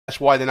That's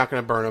why they're not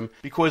going to burn them,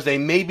 because they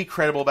may be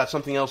credible about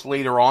something else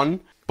later on,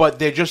 but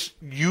they're just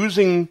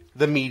using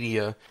the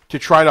media to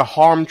try to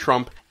harm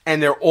Trump,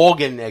 and they're all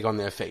getting egg on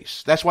their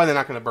face. That's why they're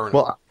not going to burn them.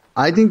 Well,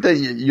 I think that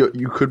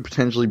you could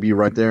potentially be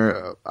right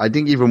there. I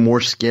think even more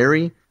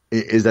scary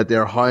is that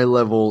they're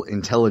high-level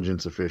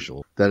intelligence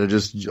officials that are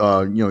just,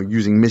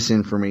 using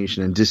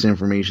misinformation and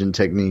disinformation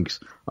techniques.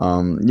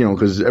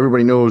 Because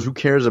everybody knows, who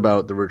cares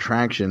about the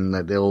retraction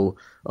that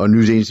a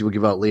news agency will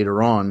give out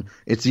later on.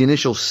 It's the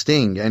initial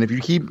sting, and if you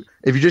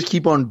just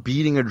keep on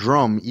beating a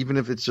drum, even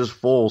if it's just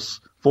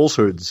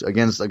falsehoods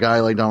against a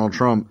guy like Donald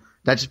Trump,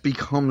 that just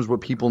becomes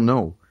what people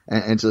know.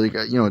 And so,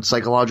 it's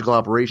psychological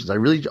operations. I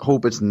really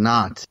hope it's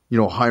not,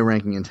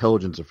 high-ranking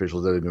intelligence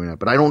officials that are doing that.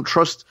 But I don't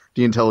trust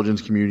the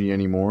intelligence community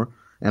anymore,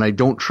 and I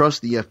don't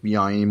trust the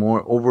FBI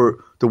anymore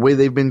over the way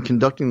they've been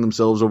conducting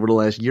themselves over the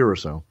last year or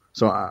so.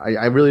 So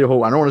I really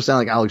hope – I don't want to sound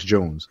like Alex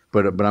Jones,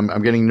 but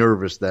I'm getting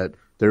nervous that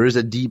there is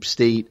a deep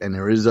state and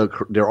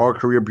there are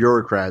career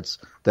bureaucrats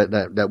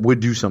that would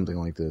do something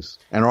like this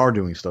and are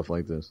doing stuff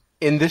like this.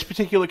 In this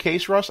particular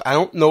case, Russ, I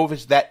don't know if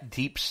it's that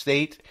deep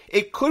state.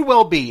 It could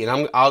well be,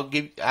 and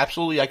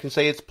I can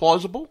say it's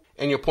plausible,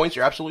 and your points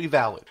are absolutely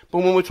valid. But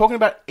when we're talking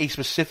about a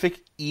specific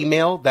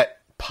email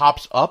that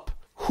pops up,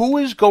 who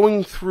is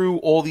going through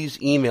all these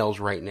emails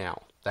right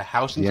now? The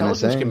House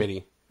Intelligence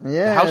Committee.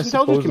 Yeah, the House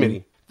Intelligence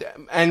Committee.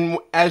 And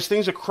as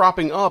things are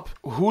cropping up,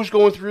 who's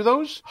going through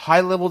those?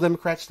 High-level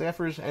Democrat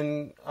staffers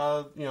and,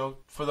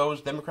 for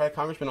those Democratic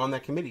congressmen on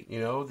that committee,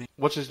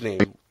 what's his name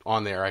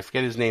on there? I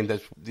forget his name.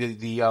 That's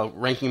the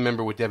ranking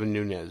member with Devin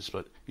Nunes.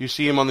 But you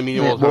see him on the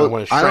media all the time. I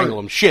want to strangle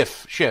him.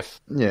 Schiff.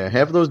 Yeah,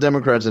 half of those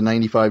Democrats are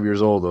 95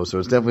 years old, though, so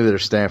it's definitely their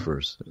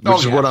staffers,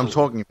 which is what I'm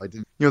talking about.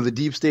 The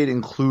deep state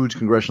includes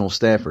congressional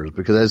staffers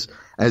because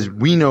as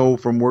we know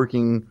from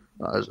working,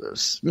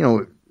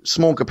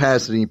 small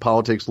capacity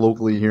politics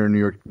locally here in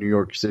New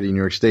York City, New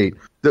York State,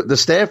 the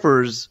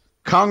staffers,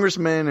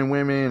 congressmen and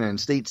women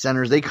and state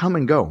senators, they come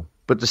and go.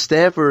 But the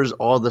staffers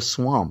are the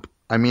swamp.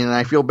 I mean, and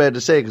I feel bad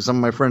to say because some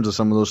of my friends are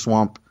some of those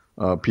swamp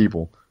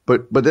people.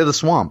 But they're the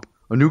swamp.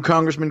 A new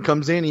congressman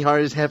comes in, he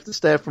hires half the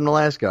staff from the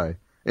last guy.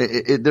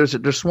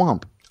 They're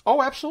swamp.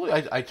 Oh, absolutely.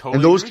 I totally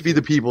And those agree could be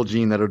the people,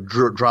 Gene, that are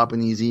dropping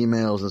these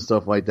emails and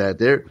stuff like that.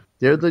 They're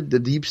the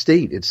deep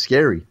state. It's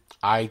scary.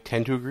 I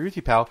tend to agree with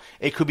you, pal.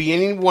 It could be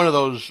any one of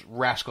those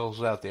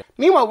rascals out there.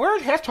 Meanwhile, we're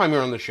at halftime here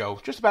on the show.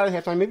 Just about at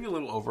halftime, maybe a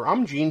little over.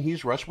 I'm Gene,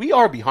 he's Russ. We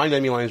are Behind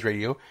Enemy Lines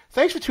Radio.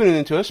 Thanks for tuning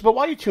in to us. But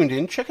while you're tuned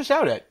in, check us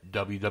out at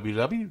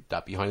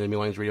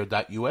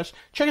www.behindenemylinesradio.us.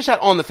 Check us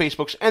out on the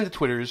Facebooks and the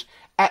Twitters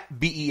at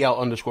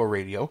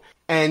BEL_radio.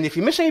 And if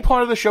you miss any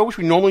part of the show, which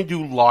we normally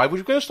do live,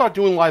 which we're going to start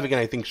doing live again,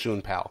 I think,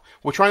 soon, pal.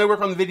 We're trying to work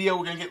on the video.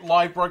 We're going to get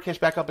live broadcast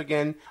back up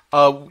again.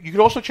 You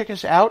can also check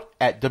us out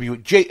at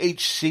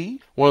WJHC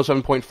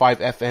 107.5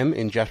 FM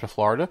in Jasper,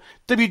 Florida,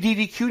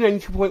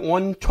 WDDQ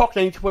 92.1, Talk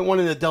 92.1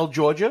 in Adel,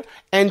 Georgia,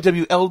 and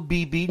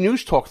WLBB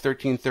News Talk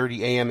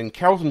 1330 AM in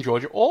Carrollton,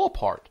 Georgia, all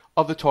part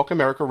of the Talk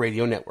America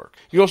Radio Network.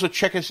 You can also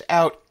check us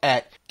out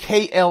at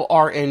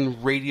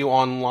KLRN Radio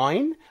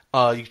Online.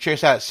 You can check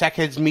us out at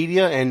Sackheads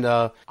Media and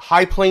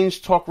High Plains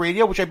Talk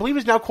Radio, which I believe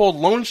is now called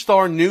Lone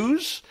Star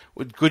News.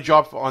 Good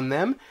job on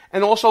them.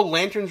 And also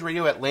Lanterns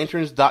Radio at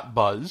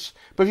lanterns.buzz.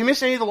 But if you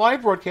miss any of the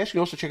live broadcasts, you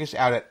can also check us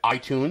out at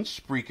iTunes,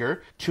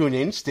 Spreaker,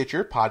 TuneIn,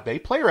 Stitcher,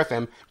 Podbay, Player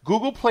FM,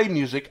 Google Play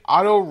Music,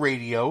 Auto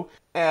Radio,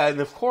 and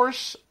of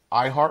course,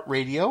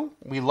 iHeartRadio.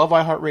 We love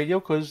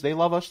iHeartRadio because they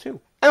love us too.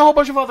 And a whole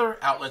bunch of other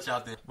outlets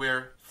out there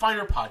where find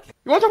our podcast.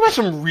 You want to talk about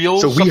some real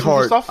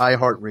stuff?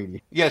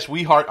 iHeartRadio. Yes,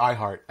 we heart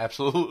iHeart.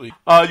 Absolutely. You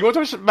want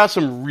to talk about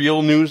some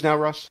real news now,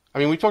 Russ? I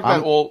mean, we talked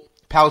about all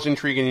palace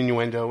intrigue and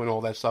innuendo and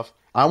all that stuff.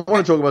 I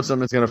want to talk about something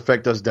that's going to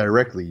affect us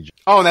directly.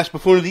 Oh, and that's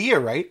Buffoon of the Year,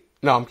 right?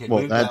 No, I'm kidding.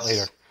 We'll do that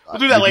later. We'll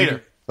do that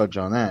later. Touch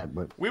on that,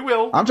 but we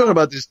will. I'm talking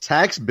about this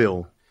tax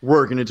bill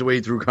working its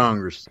way through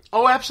Congress.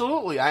 Oh,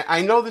 absolutely.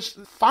 I know this.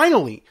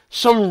 Finally,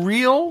 some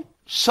real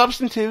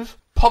substantive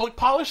public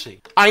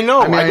policy. I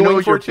know. I know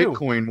your too.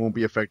 Bitcoin won't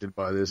be affected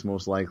by this,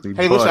 most likely.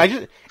 Hey,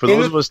 listen, for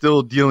those of us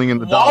still dealing in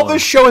the dollar. While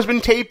this show has been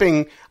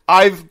taping,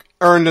 I've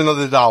earned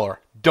another $1.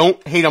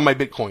 Don't hate on my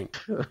Bitcoin.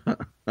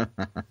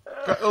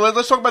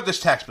 Let's talk about this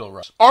tax bill,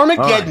 Russ.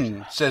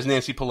 Armageddon, says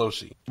Nancy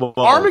Pelosi. Well,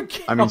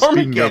 Armageddon.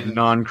 Speaking of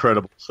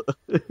non-credibles.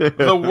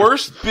 The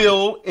worst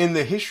bill in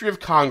the history of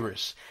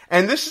Congress.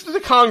 And this is the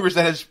Congress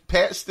that has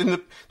passed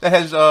in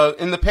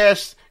the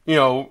past,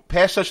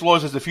 passed such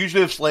laws as the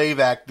Fugitive Slave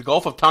Act, the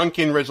Gulf of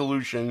Tonkin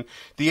Resolution,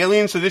 the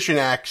Alien Sedition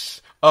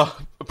Acts,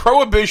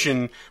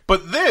 Prohibition.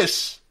 But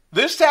this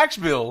tax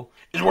bill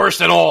is worse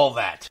than all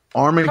that.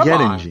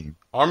 Armageddon, Gene.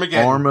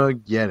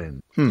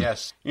 Armageddon.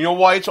 Yes. You know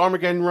why it's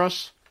Armageddon,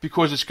 Russ?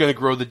 Because it's going to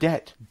grow the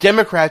debt.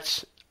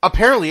 Democrats,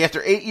 apparently,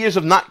 after 8 years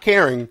of not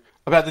caring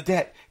about the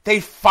debt, they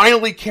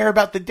finally care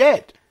about the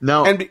debt.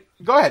 No.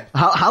 Go ahead.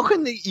 How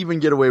can they even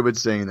get away with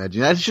saying that,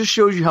 Gene? That just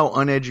shows you how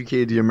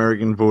uneducated the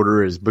American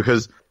voter is,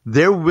 because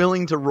they're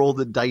willing to roll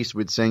the dice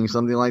with saying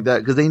something like that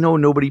because they know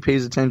nobody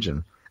pays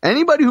attention.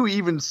 Anybody who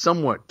even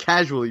somewhat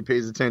casually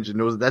pays attention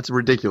knows that's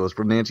ridiculous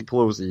for Nancy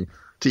Pelosi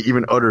to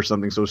even utter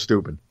something so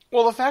stupid.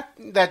 Well, the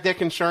fact that they're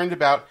concerned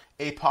about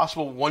a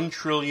possible $1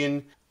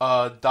 trillion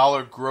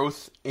dollar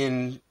growth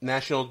in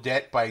national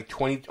debt by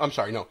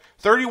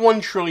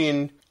 31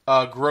 trillion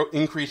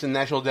increase in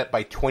national debt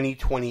by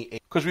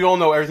 2028. Because we all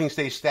know everything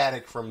stays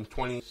static from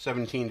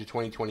 2017 to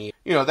 2028.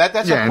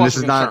 That's a and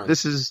concern.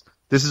 This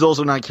is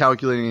also not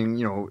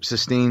calculating,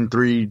 sustained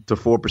 3 to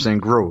 4%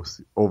 growth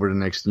over the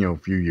next,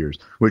 few years,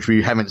 which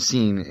we haven't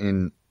seen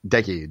in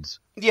decades.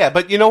 Yeah,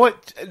 but you know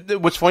what?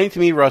 What's funny to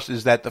me, Russ,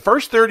 is that the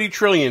first 30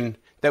 trillion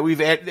that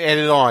we've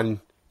added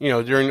on,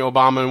 during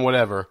Obama and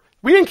whatever,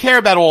 we didn't care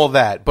about all of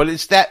that, but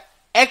it's that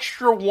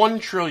extra 1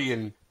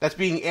 trillion that's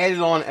being added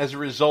on as a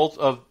result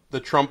of the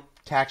Trump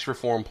tax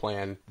reform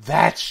plan.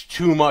 That's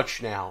too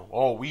much now.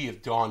 Oh, we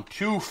have gone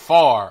too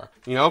far.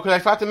 Because I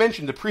forgot to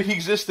mention the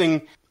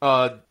pre-existing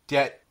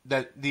debt,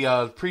 that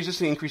the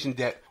pre-existing increase in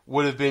debt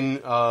would have been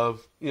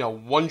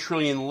 1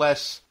 trillion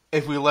less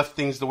if we left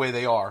things the way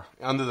they are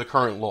under the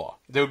current law.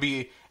 There would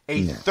be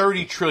a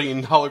 $30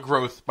 trillion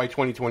growth by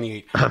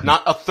 2028,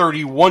 not a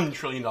 $31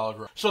 trillion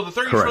growth. So the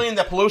 $30 trillion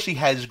that Pelosi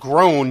has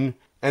grown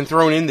and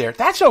thrown in there,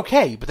 that's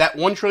okay. But that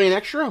 $1 trillion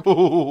extra,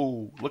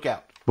 look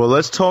out. Well,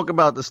 let's talk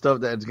about the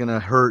stuff that's going to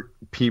hurt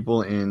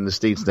people in the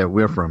states that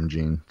we're from,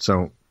 Gene.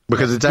 So,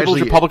 because it's People's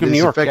actually Republic of New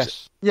York,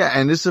 yes. Yeah,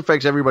 and this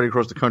affects everybody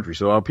across the country.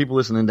 So, our people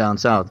listening down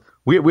south,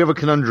 we have a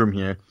conundrum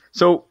here.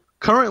 So,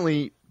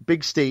 currently,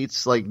 big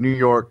states like New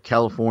York,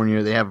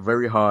 California, they have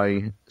very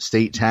high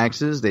state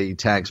taxes. They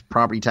tax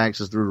property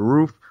taxes through the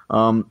roof.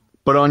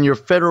 But on your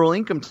federal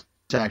income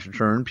tax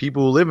return,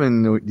 people who live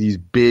in these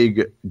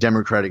big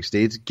Democratic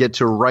states get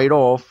to write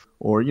off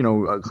or,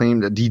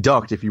 claim to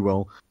deduct, if you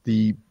will,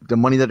 the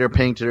money that they're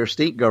paying to their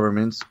state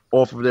governments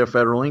off of their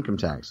federal income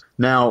tax.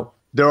 Now,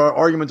 there are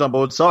arguments on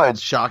both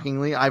sides.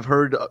 Shockingly, I've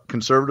heard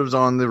conservatives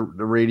on the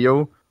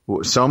radio.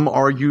 Some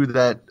argue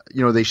that,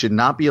 they should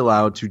not be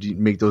allowed to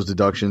make those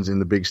deductions in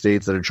the big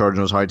states that are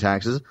charging those high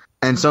taxes.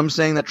 And some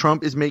saying that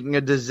Trump is making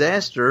a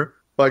disaster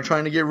by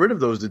trying to get rid of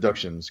those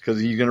deductions because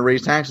he's going to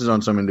raise taxes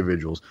on some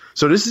individuals.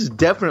 So this is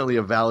definitely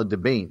a valid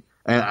debate.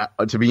 And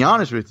to be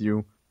honest with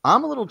you,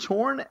 I'm a little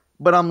torn,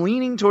 but I'm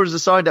leaning towards the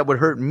side that would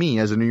hurt me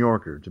as a New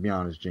Yorker, to be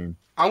honest, Gene.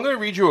 I'm going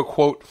to read you a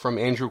quote from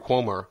Andrew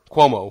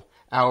Cuomo,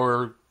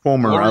 our...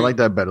 Cuomo, I like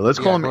that better. Let's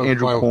call him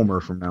Andrew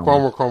Cuomo from now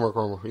on.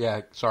 Cuomo.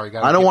 Yeah, sorry,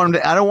 guys. I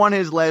don't want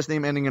his last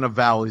name ending in a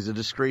vowel. He's a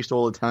disgrace to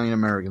all Italian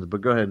Americans.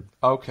 But go ahead.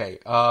 Okay.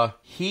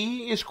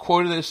 He is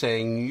quoted as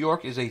saying, "New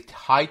York is a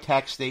high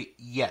tax state.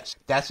 Yes,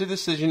 that's a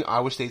decision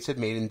our states have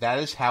made, and that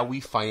is how we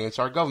finance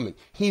our government."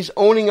 He's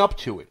owning up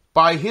to it.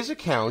 By his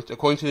account,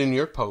 according to the New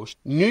York Post,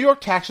 New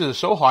York taxes are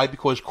so high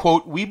because,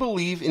 quote, "we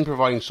believe in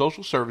providing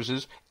social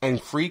services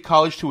and free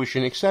college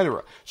tuition,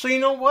 etc." So you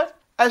know what?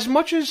 As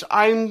much as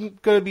I'm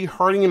going to be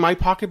hurting in my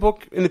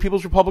pocketbook in the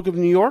People's Republic of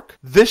New York,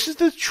 this is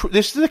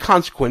the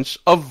consequence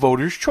of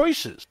voters'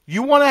 choices.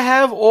 You want to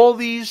have all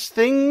these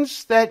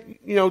things that,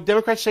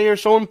 Democrats say are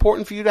so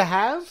important for you to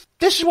have?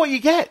 This is what you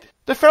get.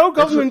 The federal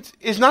government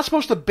is not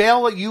supposed to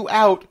bail you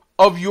out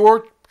of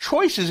your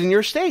choices in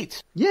your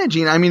state. Yeah,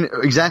 Gene, I mean,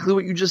 exactly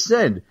what you just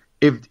said.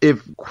 If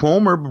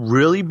Cuomo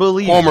really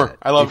believes that,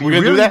 I love it. We're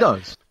going to do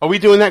that? Are we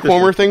doing that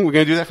Cuomo thing? We're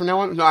going to do that from now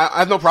on? No, I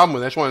have no problem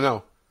with it. I just want to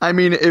know. I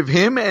mean, if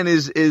him and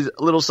his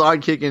little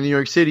sidekick in New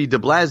York City, de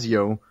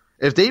Blasio,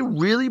 if they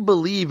really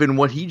believe in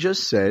what he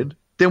just said,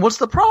 then what's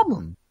the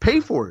problem? Pay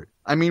for it.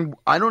 I mean,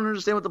 I don't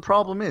understand what the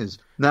problem is.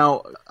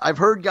 Now, I've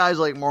heard guys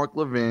like Mark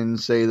Levin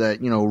say that,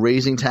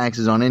 raising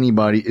taxes on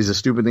anybody is a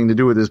stupid thing to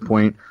do at this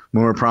point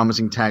when we're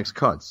promising tax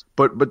cuts.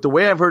 But the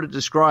way I've heard it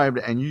described,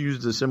 and you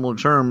used a similar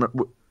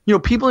term,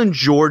 people in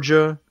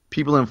Georgia,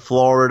 people in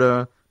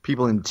Florida,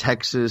 people in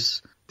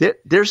Texas,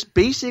 they're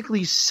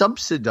basically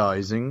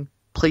subsidizing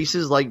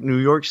places like New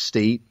York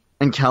State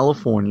and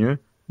California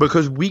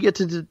because we get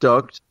to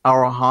deduct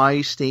our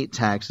high state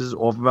taxes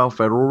off of our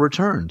federal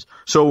returns.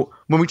 So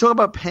when we talk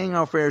about paying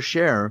our fair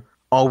share,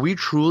 are we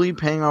truly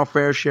paying our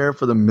fair share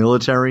for the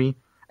military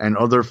and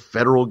other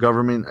federal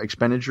government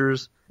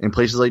expenditures in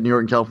places like New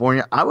York and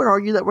California? I would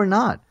argue that we're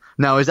not.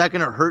 Now, is that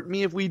going to hurt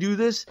me if we do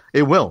this?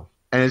 It will.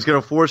 And it's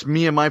going to force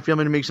me and my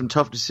family to make some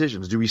tough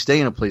decisions. Do we stay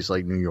in a place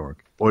like New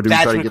York? Or do we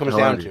try to get the hell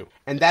out of here?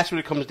 And that's what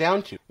it comes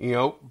down to.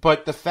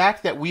 But the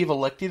fact that we've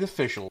elected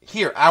officials,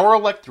 here, our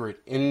electorate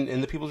in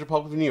the People's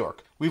Republic of New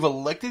York, we've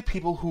elected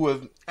people who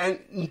have,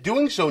 and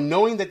doing so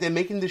knowing that they're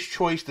making this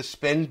choice to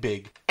spend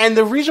big. And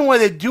the reason why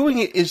they're doing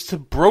it is to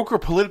broker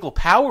political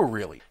power,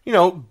 really.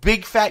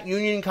 Big fat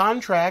union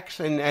contracts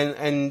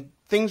and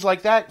things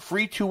like that,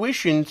 free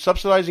tuition,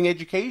 subsidizing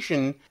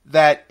education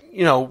that,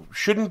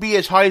 shouldn't be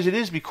as high as it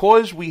is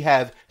because we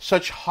have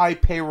such high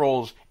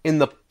payrolls in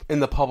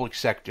the public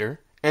sector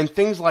and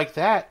things like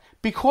that.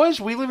 Because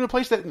we live in a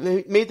place that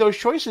made those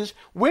choices,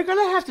 we're going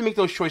to have to make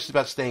those choices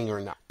about staying or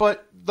not.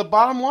 But the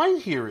bottom line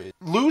here is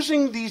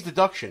losing these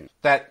deductions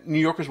that New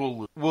Yorkers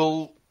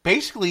will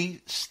basically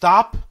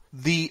stop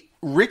the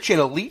rich and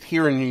elite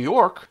here in New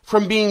York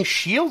from being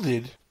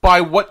shielded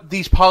by what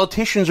these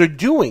politicians are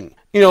doing.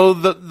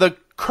 The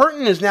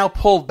curtain is now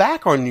pulled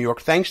back on New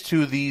York thanks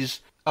to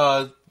these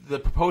the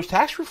proposed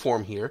tax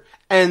reform here.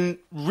 And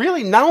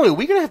really, not only are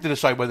we going to have to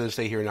decide whether to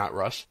stay here or not,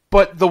 Russ,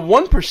 but the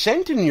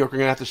 1% in New York are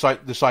going to have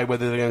to decide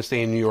whether they're going to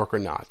stay in New York or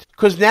not.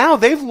 Because now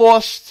they've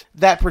lost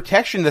that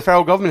protection the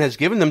federal government has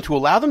given them to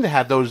allow them to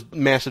have those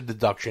massive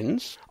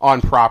deductions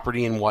on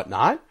property and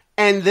whatnot.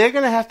 And they're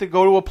going to have to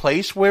go to a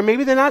place where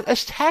maybe they're not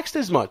as taxed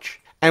as much.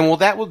 And what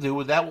that will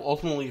do is that will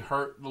ultimately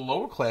hurt the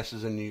lower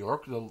classes in New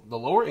York, the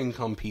lower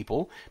income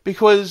people,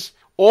 because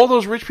all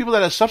those rich people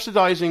that are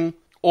subsidizing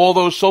all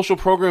those social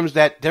programs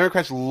that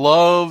Democrats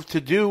love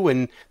to do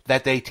and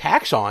that they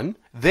tax on,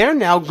 they're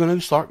now going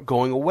to start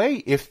going away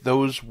if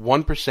those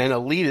 1%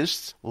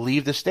 elitists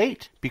leave the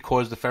state,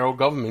 because the federal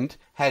government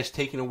has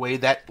taken away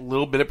that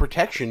little bit of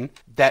protection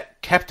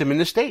that kept them in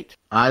the state.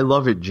 I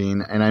love it,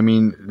 Gene. And I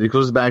mean, it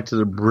goes back to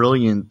the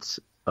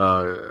brilliancy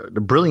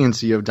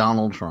of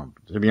Donald Trump,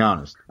 to be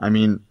honest. I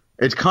mean,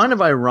 it's kind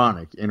of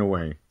ironic in a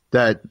way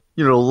that,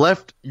 the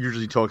left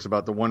usually talks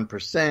about the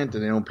 1% and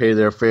they don't pay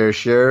their fair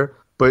share.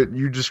 But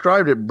you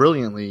described it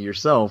brilliantly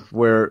yourself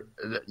where,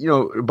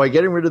 by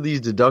getting rid of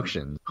these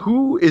deductions,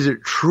 who is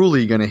it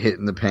truly going to hit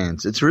in the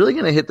pants? It's really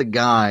going to hit the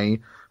guy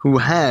who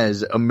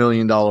has $1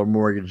 million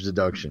mortgage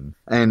deduction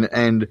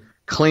and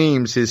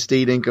claims his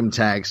state income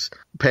tax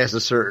past a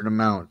certain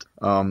amount,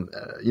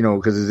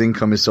 because his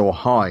income is so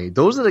high.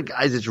 Those are the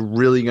guys it's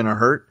really going to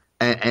hurt.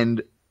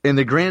 And in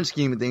the grand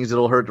scheme of things,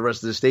 it'll hurt the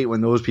rest of the state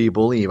when those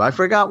people leave. I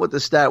forgot what the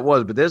stat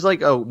was, but there's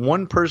like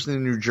one person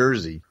in New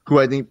Jersey who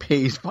I think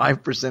pays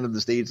 5% of the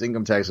state's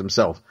income tax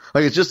himself.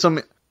 Like, it's just some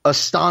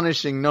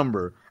astonishing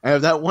number. And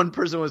if that one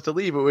person was to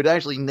leave, it would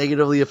actually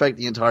negatively affect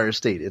the entire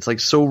state. It's like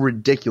so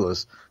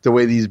ridiculous the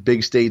way these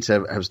big states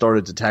have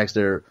started to tax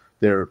their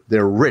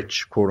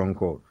rich, quote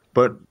unquote.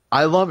 But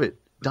I love it.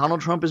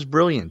 Donald Trump is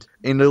brilliant.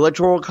 In the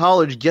Electoral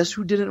College, guess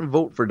who didn't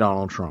vote for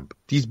Donald Trump?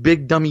 These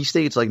big dummy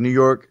states like New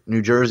York,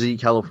 New Jersey,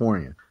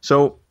 California.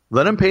 So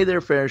let them pay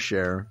their fair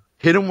share,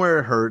 hit them where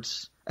it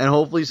hurts, and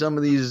hopefully some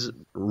of these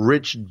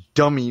rich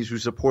dummies who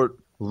support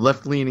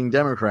left-leaning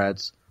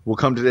Democrats will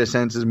come to their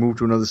senses, move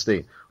to another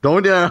state. The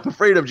only thing I'm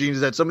afraid of, Gene,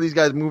 is that some of these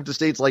guys move to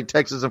states like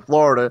Texas and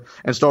Florida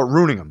and start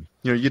ruining them.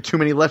 You get too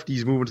many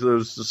lefties moving to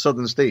those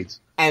southern states.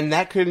 And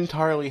that could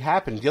entirely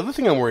happen. The other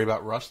thing I'm worried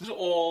about, Russ, is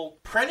all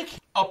predicated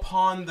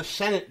upon the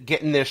Senate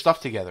getting their stuff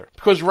together.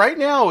 Because right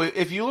now,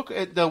 if you look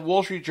at the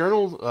Wall Street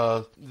Journal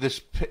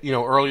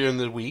earlier in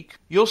the week,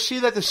 you'll see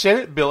that the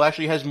Senate bill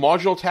actually has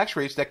marginal tax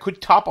rates that could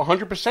top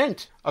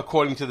 100%,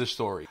 according to the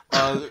story.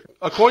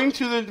 According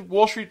to the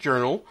Wall Street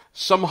Journal,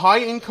 some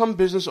high-income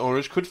business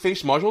owners could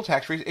face marginal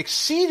tax rates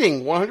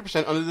exceeding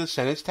 100% under the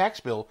Senate's tax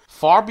bill,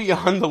 far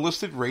beyond the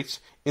listed rates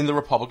in the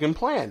Republican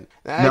plan.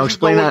 Now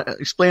explain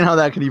how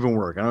that could even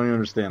work. I don't even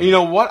understand. You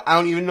know what? I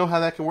don't even know how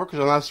that can work because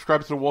I'm not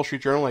subscribed to the Wall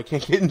Street Journal. I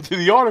can't get into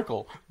the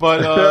article.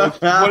 But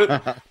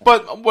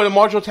what a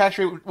marginal tax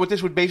rate, what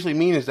this would basically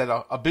mean is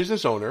that a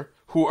business owner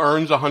who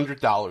earns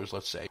 $100,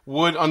 let's say,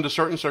 would, under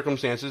certain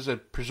circumstances,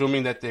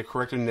 presuming that they're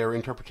correct in their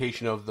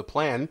interpretation of the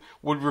plan,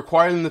 would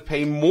require them to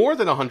pay more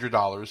than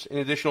 $100 in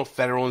additional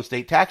federal and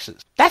state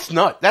taxes. That's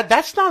nuts.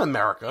 That's not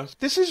America.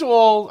 This is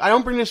all, I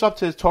don't bring this up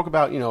to talk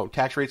about,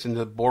 tax rates and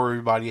to bore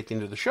everybody at the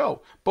end of the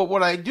show. But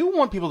what I do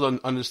want people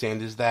to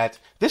understand is that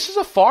this is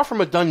a far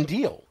from a done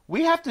deal.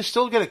 We have to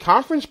still get a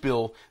conference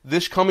bill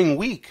this coming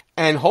week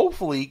and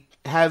hopefully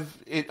have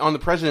it on the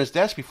president's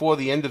desk before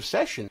the end of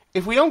session.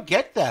 If we don't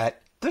get that,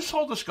 this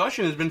whole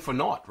discussion has been for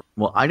naught.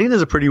 Well, I think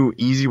there's a pretty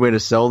easy way to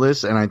sell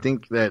this, and I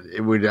think that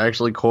it would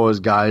actually cause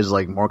guys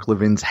like Mark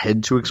Levin's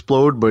head to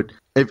explode. But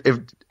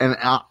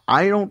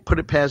I don't put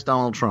it past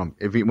Donald Trump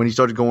when he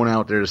started going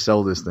out there to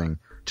sell this thing,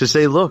 to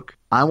say, look,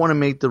 I want to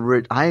make the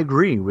rich. I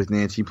agree with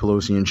Nancy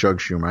Pelosi and Chuck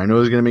Schumer. I know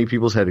it's going to make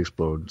people's head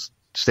explode.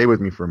 Stay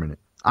with me for a minute.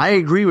 I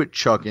agree with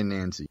Chuck and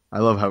Nancy. I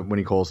love when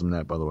he calls them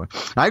that, by the way.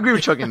 I agree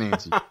with Chuck and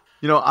Nancy.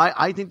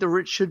 I think the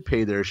rich should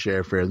pay their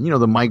share fair.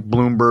 The Mike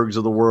Bloombergs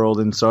of the world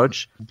and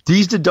such.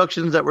 These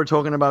deductions that we're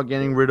talking about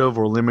getting rid of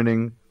or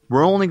limiting,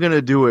 we're only going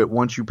to do it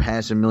once you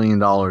pass $1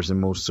 million in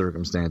most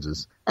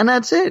circumstances. And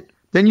that's it.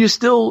 Then you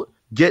still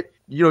get,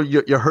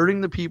 you're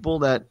hurting the people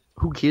that,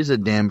 who cares a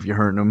damn if you're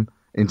hurting them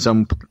in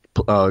some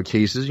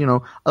cases.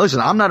 Listen,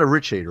 I'm not a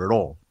rich hater at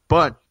all.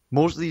 But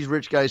most of these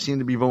rich guys seem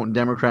to be voting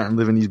Democrat and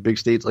live in these big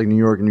states like New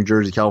York and New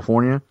Jersey,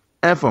 California.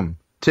 F them.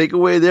 Take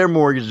away their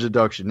mortgage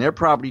deduction, their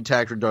property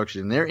tax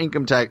reduction, their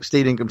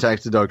state income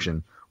tax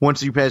deduction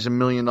once you pass $1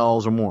 million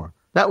or more.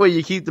 That way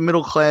you keep the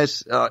middle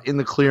class in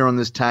the clear on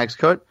this tax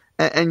cut,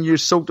 and you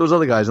soak those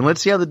other guys. And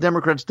let's see how the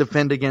Democrats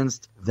defend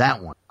against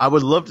that one. I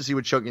would love to see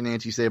what Chuck and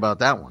Nancy say about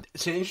that one.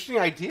 It's an interesting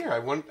idea.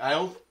 I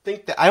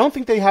don't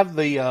think they have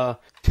the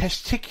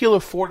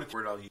testicular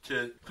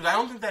fortitude because I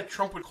don't think that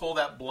Trump would call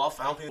that bluff.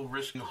 I don't think he'll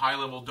risk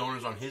high-level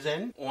donors on his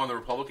end or on the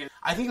Republican.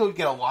 I think he'll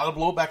get a lot of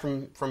blowback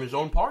from his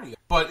own party.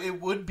 but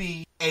it would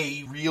be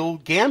a real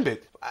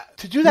gambit.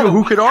 To do that,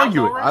 who could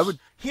argue it?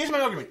 Here's my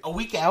argument. A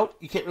week out,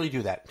 you can't really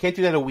do that. Can't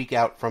do that a week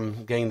out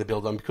from getting the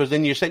bill done, because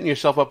then you're setting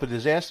yourself up a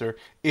disaster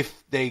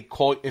if they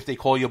call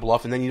you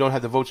bluff, and then you don't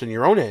have the votes on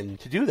your own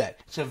end to do that.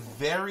 It's a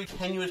very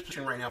tenuous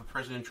position right now,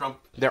 President Trump.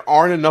 There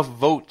aren't enough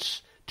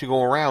votes to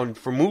go around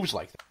for moves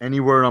like that. Any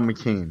word on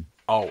McCain?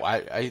 Oh,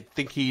 I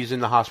think he's in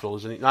the hospital,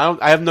 isn't he?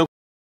 I have no